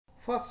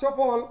First of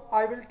all,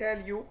 I will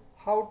tell you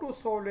how to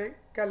solve a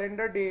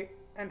calendar day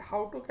and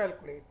how to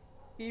calculate.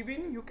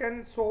 Even you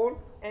can solve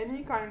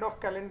any kind of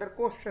calendar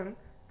question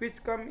which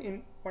come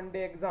in one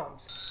day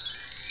exams.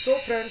 So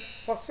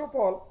friends, first of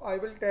all, I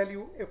will tell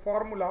you a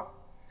formula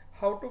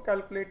how to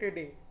calculate a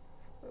day.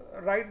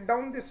 Write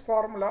down this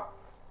formula.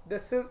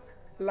 This is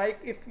like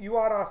if you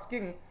are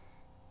asking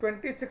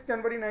 26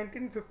 January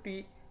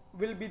 1950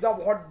 will be the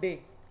what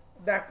day?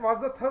 That was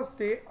the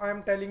Thursday, I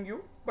am telling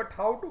you, but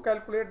how to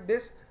calculate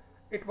this?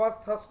 It was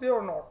Thursday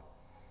or not.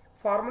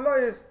 Formula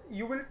is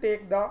you will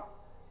take the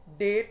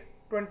date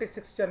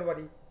 26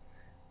 January,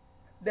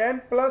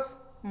 then plus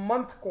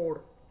month code.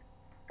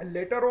 And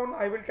later on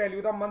I will tell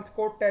you the month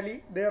code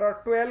tally. There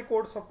are 12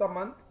 codes of the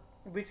month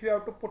which we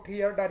have to put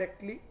here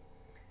directly,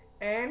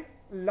 and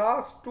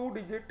last two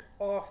digit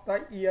of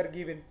the year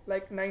given,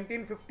 like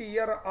 1950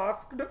 year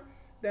asked,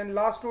 then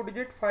last two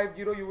digit 50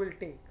 you will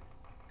take.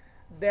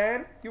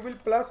 Then you will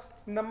plus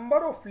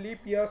number of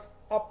leap years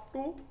up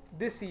to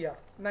this year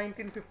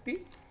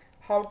 1950.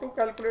 How to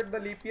calculate the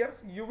leap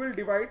years? You will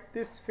divide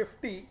this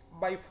 50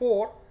 by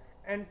 4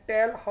 and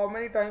tell how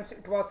many times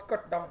it was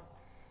cut down.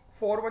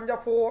 4 1 ja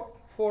 4,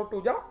 4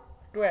 2 ja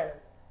 12.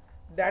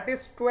 That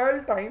is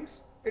 12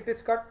 times it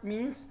is cut,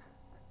 means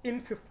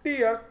in 50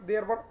 years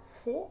there were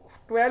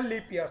 12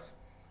 leap years,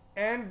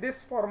 and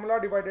this formula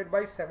divided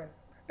by 7.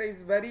 That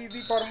is very easy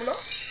formula.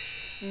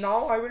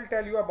 Now I will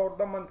tell you about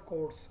the month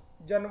codes.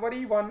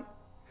 January 1,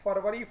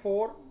 February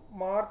 4,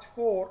 March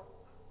 4,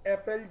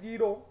 April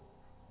 0,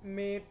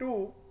 May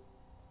 2,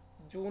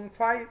 June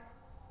 5,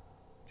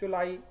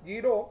 July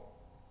 0,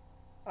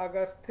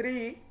 August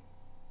 3,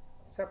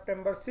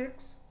 September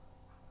 6,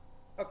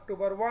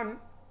 October 1,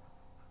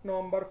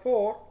 November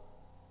 4,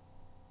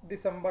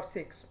 December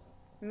 6.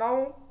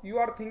 Now you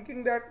are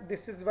thinking that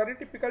this is very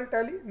typical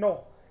tally.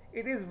 No,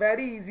 it is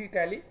very easy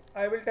tally.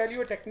 I will tell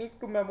you a technique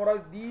to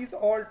memorize these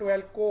all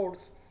 12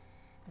 codes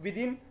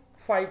within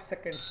 5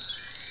 seconds.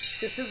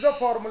 This is the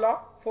formula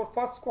for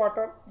first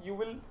quarter. You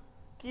will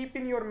keep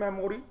in your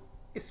memory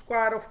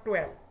square of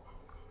 12.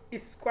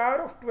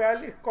 Square of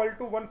 12 is equal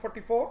to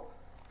 144.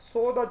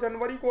 So the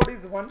January code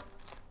is 1,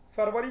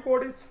 February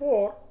code is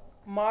 4,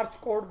 March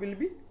code will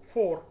be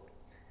 4.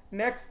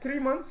 Next 3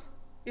 months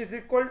is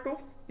equal to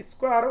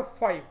square of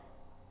 5,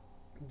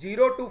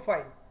 0 to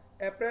 5.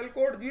 April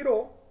code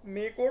 0,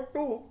 May code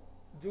 2,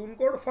 June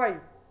code 5.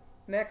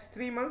 Next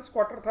 3 months,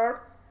 quarter third,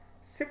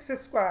 6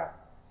 square.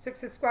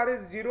 6 square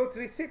is 0,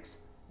 3, 6.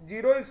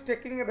 0 is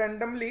taking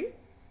randomly.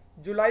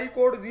 July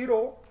code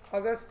 0,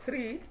 August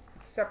 3,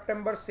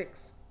 September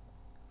 6.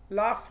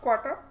 Last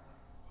quarter,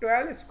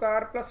 12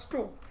 square plus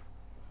 2.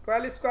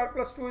 12 square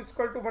plus 2 is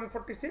equal to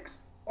 146.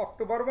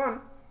 October 1,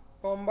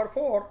 November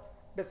 4,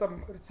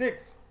 December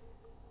 6.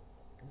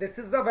 This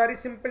is the very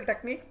simple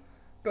technique.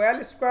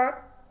 12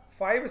 square,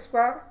 5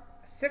 square,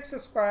 6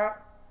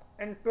 square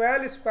and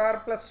 12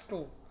 square plus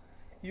 2.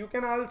 You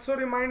can also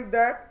remind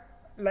that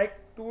like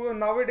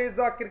nowadays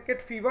the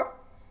cricket fever.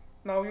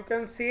 Now you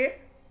can say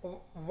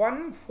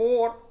 1,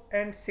 4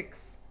 and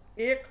 6.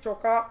 Ek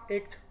choka,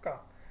 ek chakka.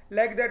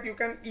 Like that you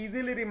can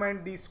easily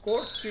remind these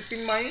codes. Keep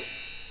in mind.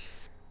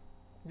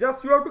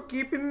 Just you have to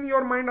keep in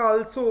your mind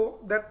also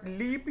that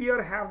leap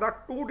year have the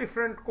two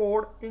different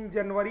code in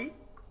January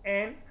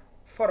and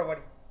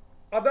February.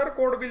 Other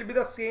code will be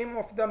the same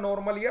of the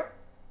normal year.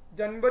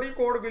 January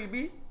code will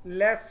be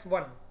less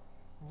 1,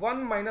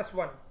 1 minus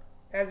 1.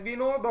 As we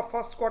know, the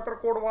first quarter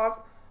code was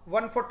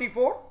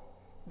 144.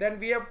 Then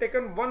we have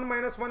taken 1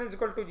 minus 1 is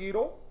equal to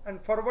 0,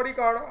 and February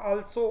code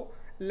also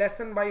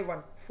lessen by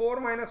 1. 4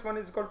 minus 1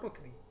 is equal to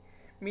 3.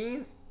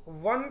 Means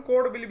 1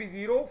 code will be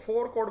 0,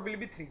 4 code will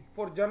be 3.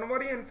 For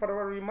January and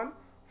February month,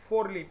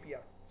 4 leap year.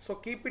 So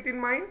keep it in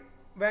mind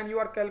when you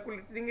are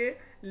calculating a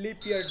leap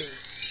year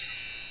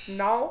day.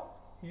 Now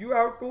you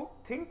have to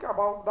think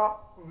about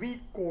the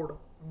week code.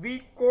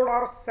 Week code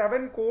are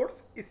 7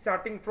 codes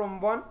starting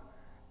from 1,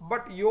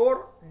 but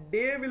your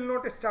day will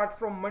not start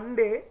from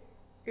Monday,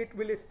 it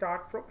will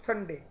start from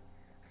Sunday.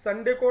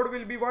 Sunday code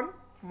will be 1,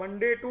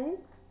 Monday 2,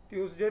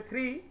 Tuesday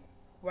 3,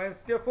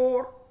 Wednesday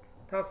 4,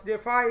 Thursday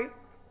 5,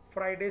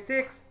 Friday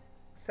 6,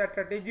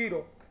 Saturday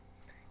 0.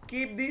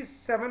 Keep these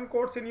 7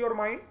 codes in your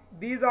mind.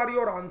 These are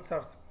your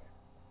answers.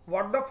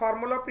 What the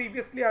formula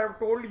previously I have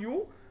told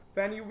you,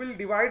 when you will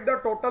divide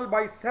the total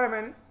by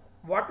 7,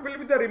 what will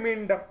be the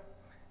remainder?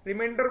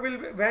 Remainder will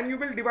be, when you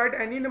will divide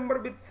any number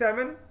with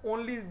 7,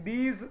 only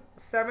these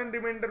 7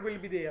 remainder will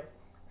be there,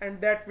 and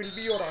that will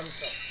be your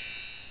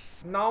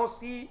answer. Now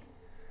see,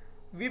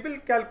 we will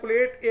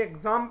calculate an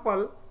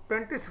example.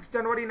 26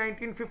 January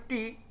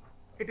 1950,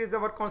 it is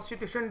our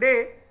Constitution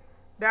Day.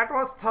 That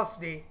was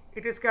Thursday.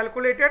 It is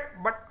calculated,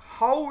 but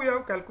how we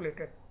have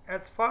calculated?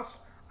 As first,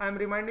 I am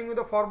reminding you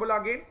the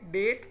formula again.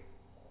 Date,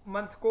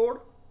 month code,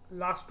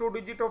 last two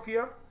digit of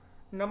year,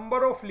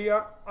 number of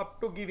year up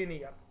to given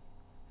year.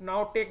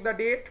 Now take the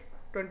date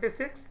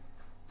 26,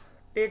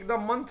 take the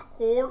month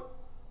code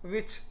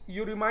which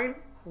you remind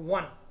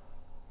 1,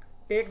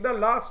 take the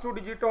last two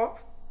digit of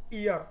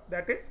year,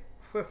 that is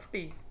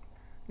 50.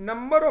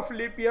 Number of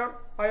leap year,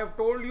 I have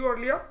told you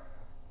earlier,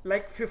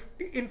 Like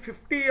 50 in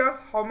 50 years,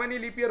 how many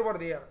leap year were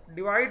there?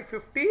 Divide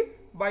 50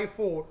 by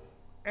 4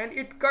 and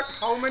it cut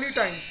how many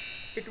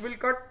times? It will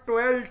cut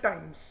 12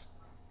 times.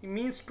 It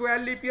means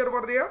 12 leap year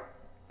were there.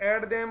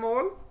 Add them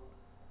all.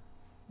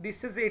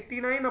 This is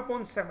 89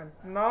 upon 7.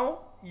 Now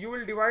you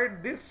will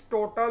divide this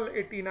total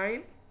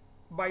 89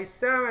 by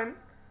 7.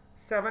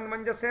 7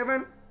 1 ja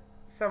 7,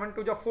 7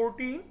 2 ja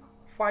 14,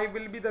 5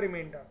 will be the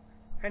remainder.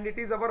 And it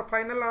is our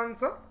final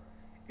answer.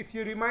 If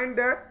you remind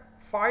that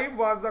 5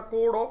 was the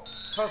code of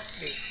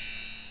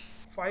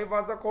Thursday. 5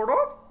 was the code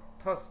of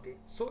Thursday.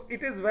 So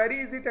it is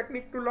very easy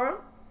technique to learn.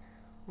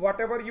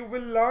 Whatever you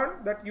will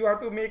learn, that you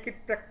have to make it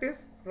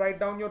practice. Write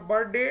down your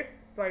birth date,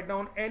 write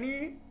down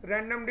any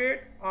random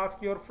date,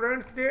 ask your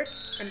friend's date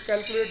and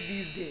calculate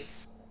these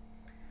dates.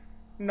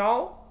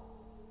 Now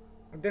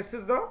this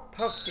is the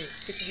Thursday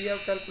which we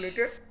have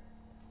calculated.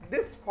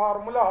 This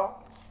formula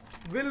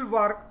will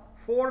work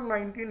for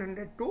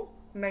 1900 to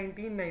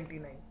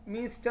 1999.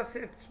 Means just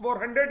it's for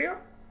 100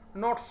 year?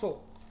 Not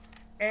so.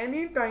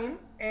 Any time,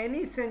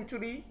 any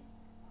century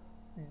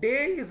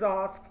day is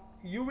asked,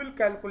 you will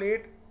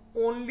calculate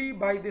only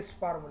by this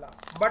formula.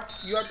 But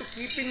you have to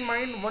keep in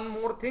mind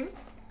one more thing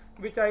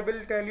which I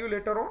will tell you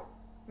later on.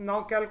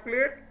 Now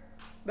calculate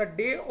the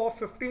day of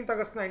 15th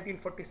August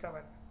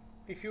 1947.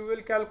 If you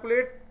will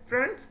calculate,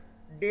 friends,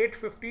 date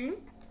 15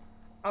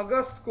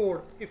 August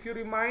code, if you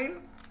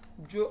remind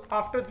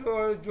after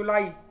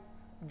July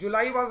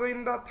was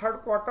in the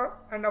third quarter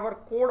and our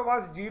code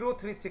was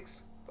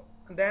 036.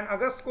 Then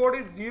August code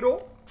is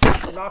 0,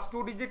 last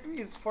 2 digit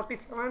is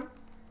 47.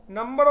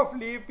 Number of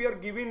leap year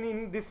given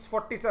in this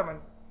 47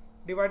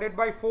 divided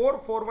by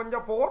 4, 4 1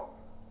 ja 4,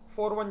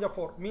 4 1 ja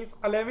 4, means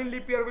 11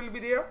 leap year will be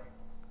there.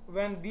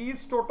 When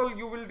these total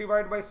you will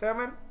divide by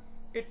 7,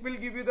 it will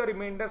give you the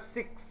remainder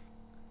 6,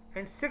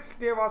 and 6th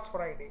day was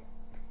Friday.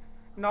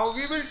 Now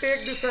we will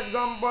take this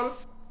example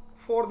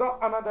for the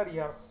another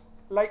years.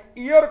 Like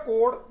year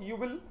code, you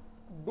will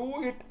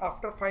do it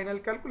after final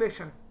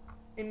calculation.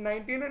 In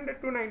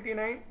 1900 to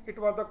 99, it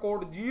was the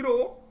code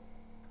 0.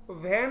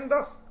 When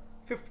the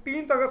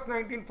 15th August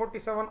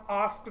 1947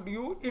 asked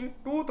you in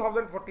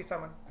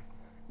 2047,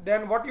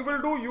 then what you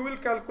will do, you will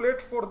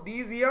calculate for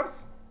these years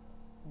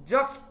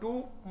just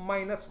 2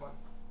 minus 1.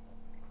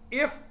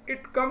 If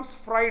it comes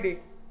Friday,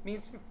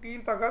 means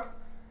 15th August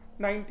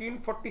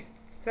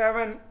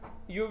 1947,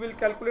 you will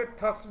calculate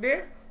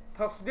Thursday.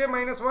 Thursday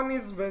minus 1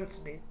 is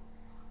Wednesday.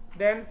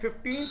 Then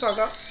 15th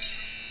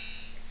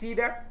August, see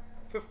that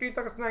 15th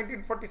August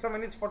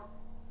 1947 is for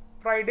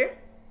Friday.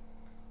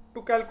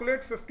 To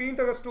calculate 15th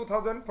August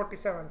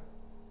 2047,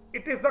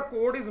 it is the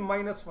code is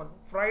minus 1.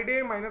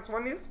 Friday minus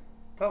 1 is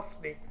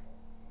Thursday.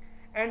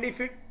 And if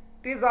it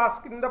is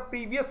asked in the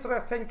previous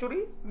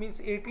century, means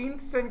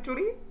 18th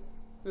century,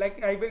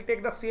 like I will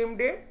take the same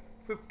day,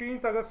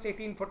 15th August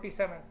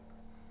 1847.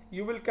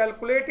 You will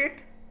calculate it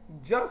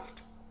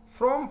just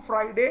from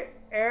Friday,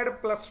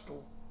 add plus 2.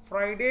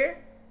 Friday,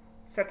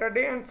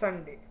 Saturday and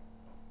Sunday.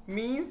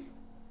 Means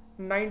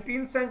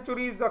 19th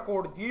century is the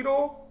code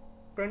 0,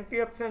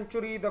 20th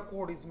century the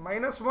code is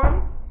minus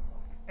 1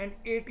 and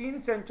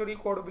 18th century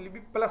code will be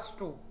plus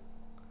 2.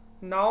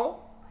 Now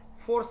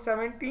for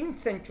 17th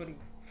century,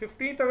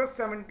 15th August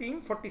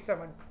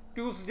 1747,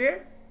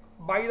 Tuesday,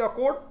 by the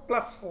code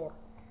plus 4.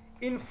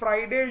 In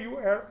Friday you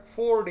add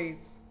 4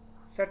 days,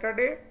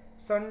 Saturday,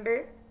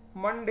 Sunday,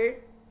 Monday,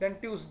 then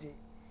Tuesday.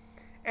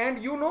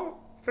 And you know,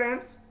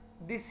 friends,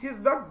 this is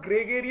the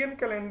Gregorian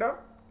calendar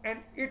and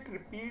it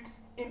repeats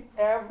in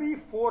every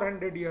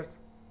 400 years.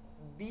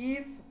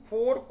 These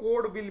 4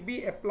 code will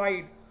be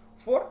applied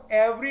for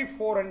every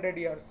 400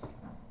 years.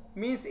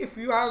 Means if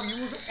you have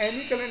used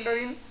any calendar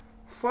in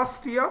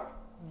first year,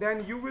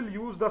 then you will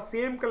use the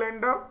same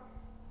calendar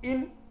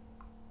in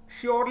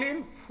surely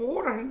in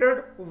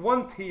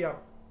 401th year.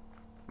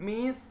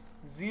 Means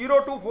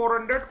 0 to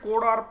 400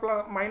 code are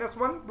plus, minus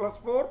 1, plus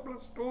 4,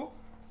 plus 2,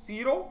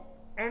 0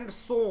 and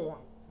so on.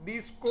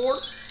 These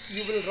codes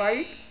you will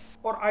write,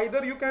 or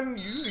either you can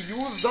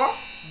use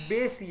the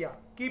base year.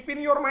 Keep in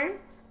your mind,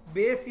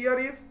 base year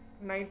is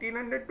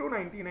 1900 to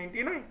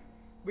 1999,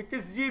 which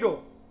is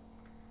 0,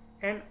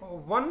 and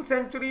 1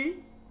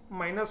 century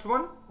minus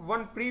 1,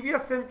 1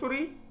 previous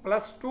century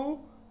plus 2,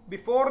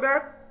 before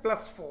that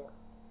plus 4.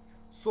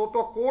 So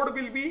the code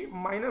will be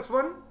minus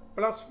 1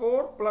 plus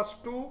 4 plus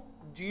 2,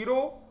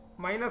 0,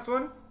 minus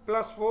 1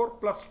 plus 4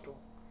 plus 2.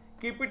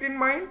 Keep it in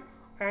mind,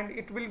 and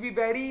it will be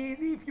very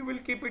easy if you will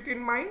keep it in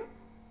mind.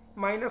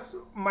 Minus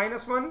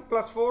 1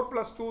 plus 4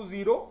 plus 2,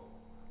 0.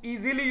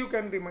 Easily you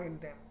can remind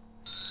them.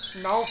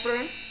 Now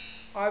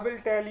friends, I will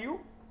tell you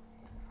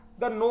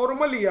the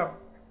normal year.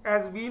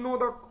 As we know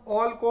the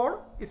all code,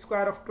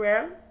 square of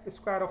 12,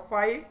 square of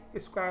 5,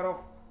 square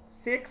of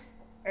 6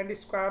 and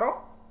square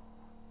of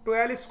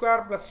 12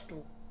 square plus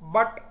 2.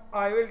 But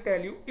I will tell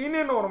you in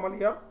a normal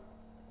year,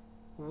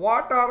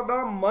 what are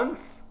the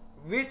months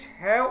which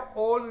have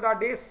all the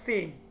days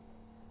same?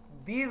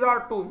 These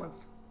are 2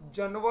 months,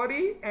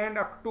 January and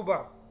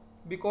October,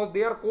 because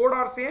their code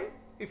are same.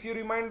 If you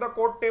remind the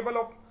code table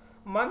of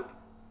month,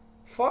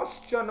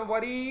 1st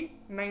January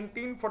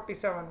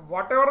 1947.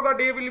 Whatever the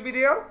day will be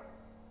there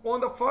on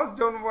the 1st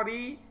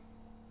January,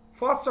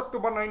 1st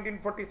October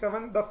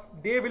 1947, the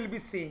day will be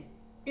same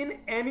in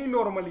any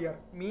normal year.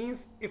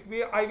 Means if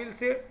I will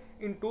say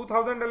in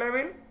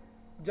 2011,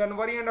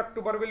 January and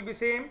October will be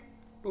same.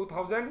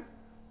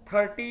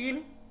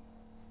 2013,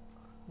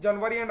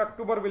 January and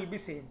October will be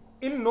same.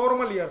 In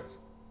normal years,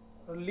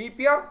 leap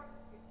year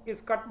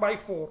is cut by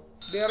 4.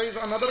 There is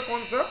another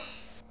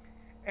concept,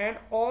 and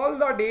all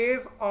the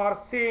days are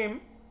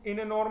same in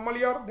a normal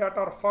year, that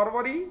are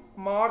February,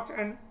 March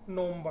and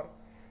November.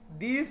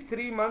 These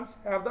 3 months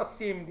have the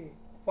same day.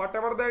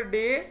 Whatever the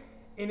day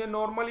in a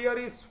normal year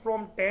is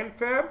from 10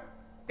 Feb,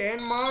 10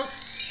 March,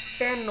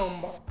 10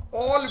 November.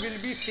 All will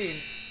be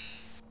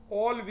same.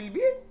 All will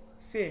be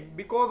same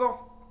because of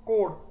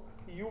code.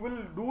 You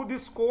will do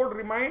this code,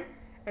 remind,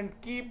 and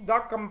keep the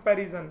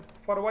comparison.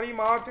 February,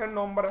 March and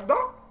November have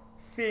the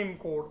same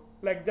code.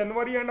 Like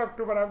January and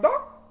October have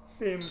the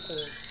same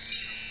code.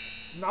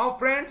 Now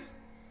friends,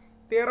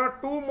 there are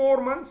 2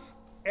 more months,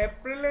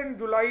 April and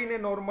July in a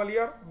normal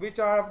year, which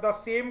have the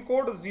same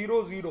code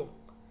 00.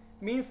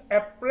 Means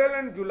April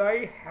and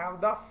July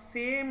have the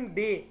same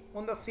day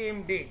on the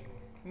same date.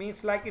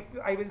 Means like if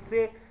I will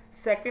say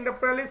 2nd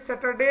April is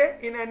Saturday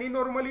in any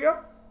normal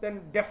year,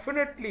 then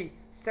definitely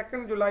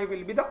 2nd July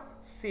will be the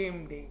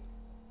same day.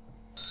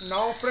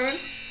 Now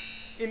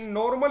friends, in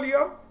normal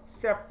year,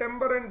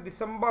 September and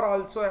December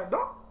also have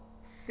the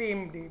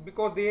same day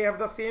because they have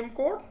the same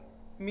code.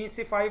 Means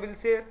if I will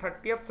say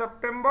 30th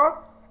September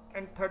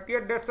and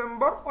 30th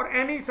December, or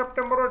any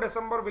September or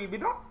December will be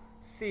the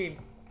same.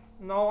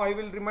 Now I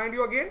will remind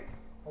you again,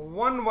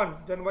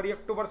 1 January,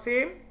 October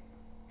same,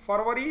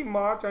 February,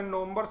 March and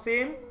November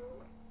same,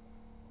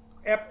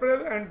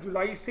 April and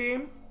July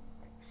same,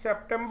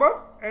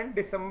 September and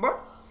December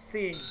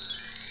same.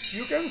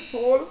 You can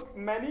solve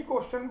many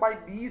questions by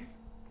these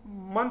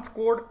month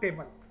code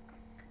table,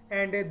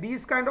 and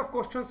these kind of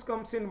questions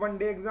comes in one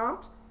day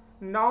exams.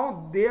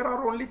 Now there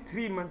are only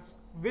 3 months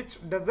which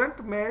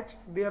doesn't match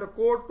their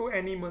code to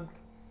any month.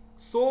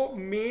 So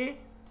May,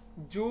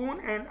 June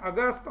and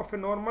August of a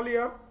normal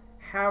year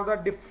have the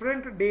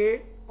different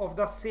day of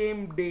the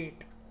same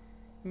date.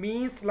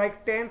 Means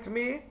like 10th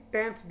May,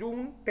 10th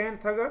June,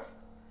 10th August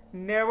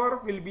never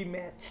will be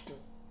matched.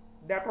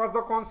 That was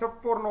the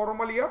concept for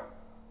normal year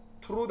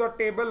through the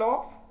table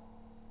of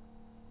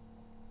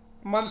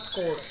month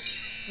code.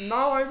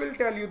 Now I will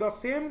tell you the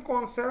same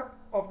concept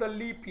of the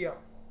leap year.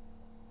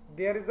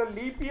 There is a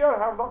leap year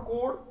have the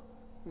code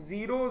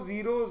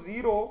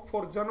 000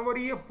 for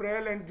January,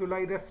 April and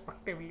July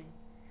respectively.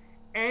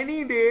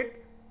 Any date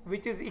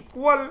which is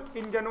equal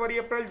in January,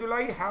 April,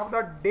 July have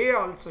the day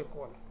also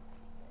equal.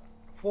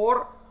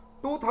 For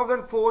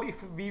 2004,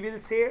 if we will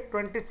say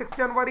 26th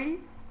January,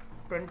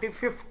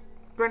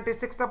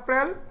 26th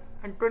April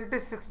and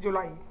 26th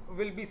July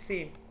will be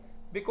same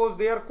because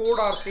their code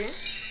are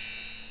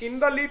same. In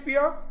the leap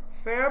year,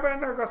 Feb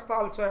and August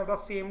also have the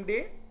same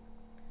day.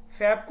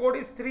 Feb code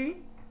is 3,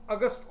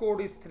 August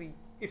code is 3.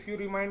 If you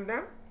remind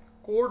them,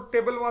 code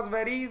table was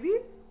very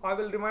easy. I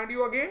will remind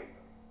you again.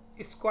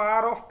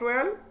 Square of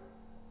 12,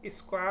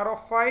 square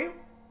of 5,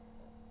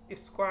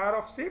 square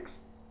of 6,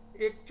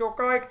 ek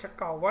choka ek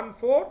chakka, 1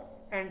 4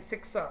 and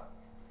 6,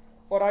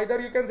 or either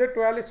you can say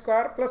 12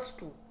 square plus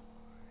 2.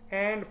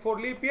 And for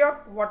leap year,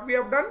 what we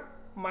have done,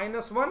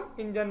 -1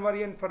 in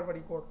January and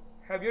February code.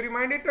 Have you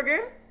reminded it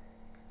again?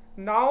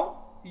 Now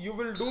you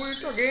will do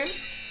it again.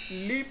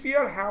 Leap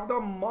year have the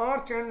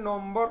March and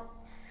November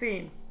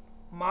same.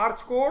 March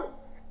code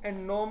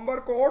and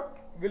November code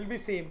will be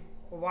same.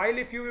 While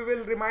if you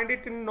will remind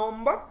it in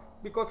November,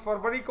 because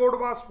February code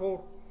was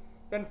 4,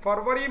 then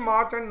February,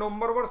 March and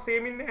November were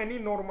same in any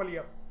normal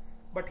year.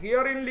 But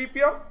here in leap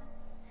year,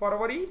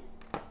 February,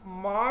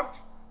 March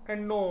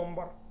and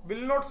November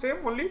will not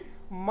same, only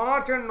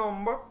March and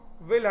November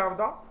will have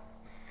the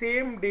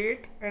same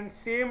date and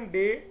same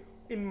day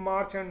in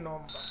March and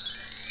November.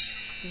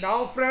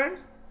 Now friends,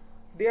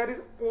 there is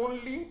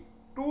only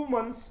 2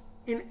 months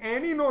in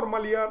any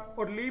normal year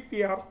or leap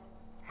year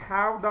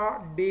have the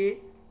day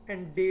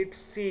and date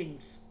same,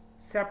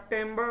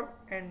 September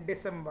and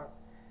December,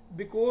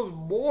 because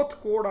both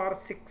code are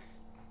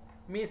 6.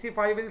 Means if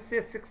I will say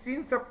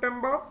 16th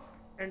September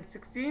and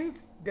 16th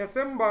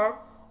December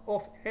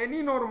of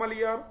any normal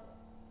year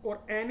or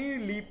any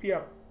leap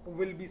year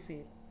will be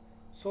same.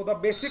 So the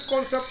basic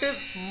concept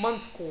is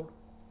month code.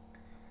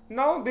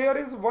 Now there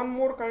is one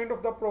more kind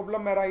of the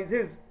problem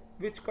arises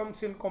which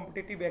comes in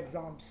competitive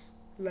exams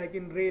like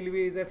in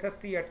railways,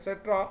 SSC,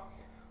 etc.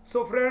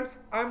 So friends,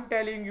 I am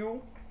telling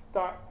you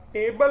the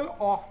table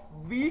of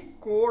week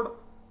code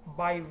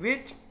by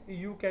which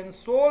you can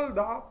solve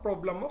the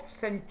problem of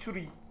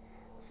century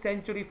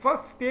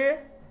first day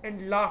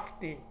and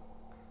last day.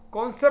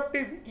 Concept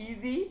is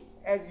easy,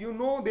 as you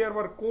know there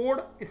were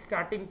code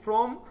starting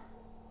from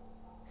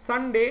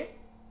Sunday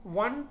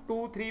 1,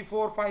 2, 3,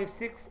 4, 5,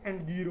 6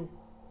 and 0.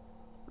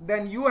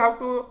 Then you have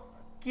to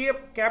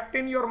kept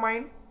in your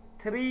mind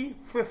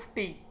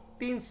 350,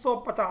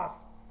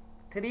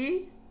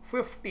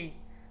 350,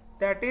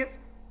 that is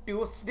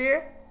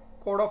Tuesday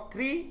code of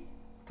 3,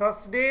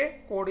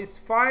 Thursday code is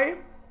 5,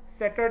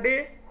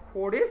 Saturday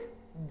code is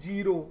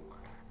 0.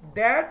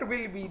 That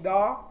will be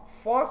the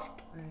first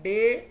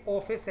day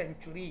of a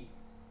century,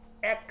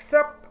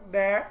 except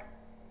that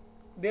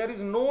there is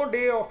no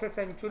day of a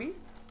century,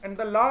 and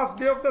the last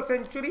day of the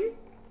century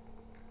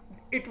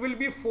it will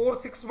be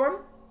 461,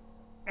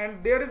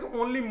 and there is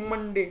only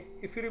Monday.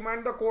 If you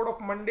remind the code of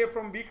Monday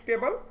from week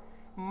table,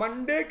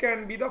 Monday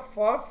can be the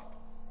first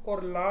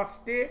or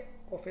last day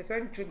of a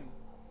century.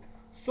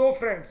 So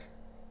friends,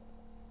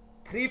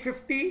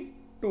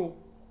 352,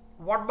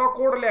 what the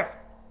code left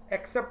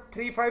except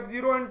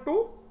 350 and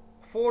 2?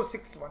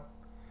 461.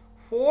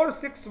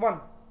 461,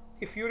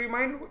 if you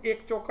remind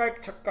ek chauka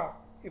ek chakka,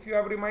 if you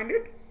have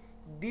reminded,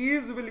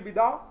 these will be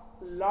the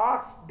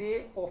last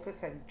day of a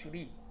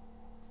century.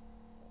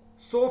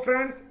 So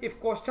friends, if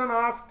question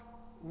asked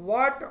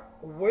what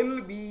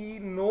will be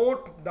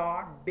note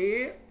the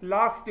day,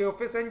 last day of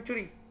a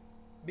century,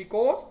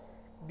 because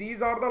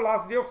these are the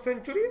last day of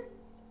century,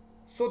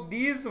 so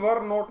these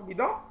were not be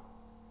the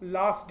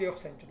last day of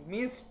century,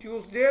 means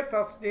Tuesday,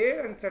 Thursday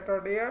and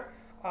Saturday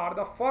are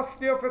the first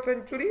day of a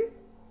century.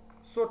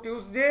 So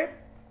Tuesday,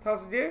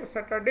 Thursday,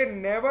 Saturday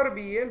never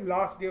be a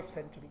last day of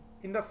century.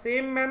 In the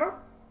same manner,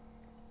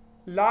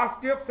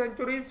 last day of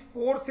century is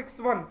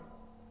 461,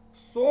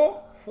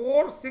 so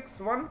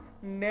 461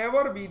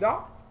 never be the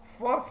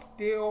first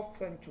day of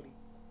century,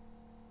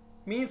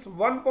 means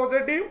one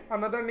positive,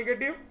 another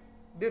negative,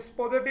 this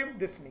positive,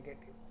 this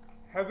negative.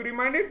 Have you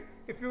reminded?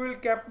 If you will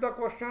keep the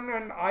question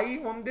and eye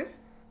on this,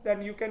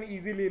 then you can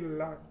easily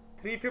learn.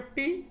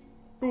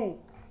 352,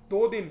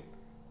 2 din.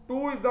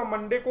 2 is the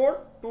Monday code,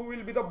 2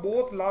 will be the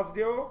both last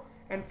day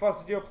and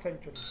first day of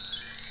century.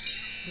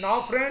 Now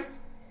friends,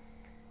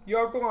 you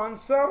have to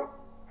answer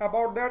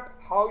about that,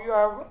 how you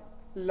have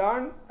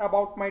learned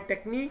about my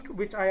technique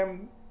which I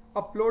am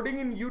uploading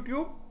in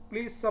YouTube.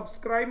 Please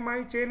subscribe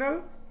my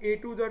channel A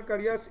to Z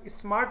Careers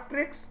Smart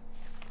Tricks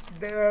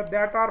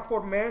that are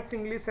for maths,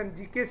 English and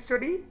GK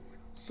study.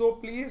 So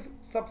please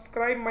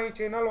subscribe my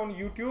channel on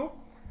YouTube.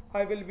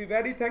 I will be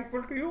very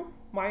thankful to you.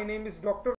 My name is Dr.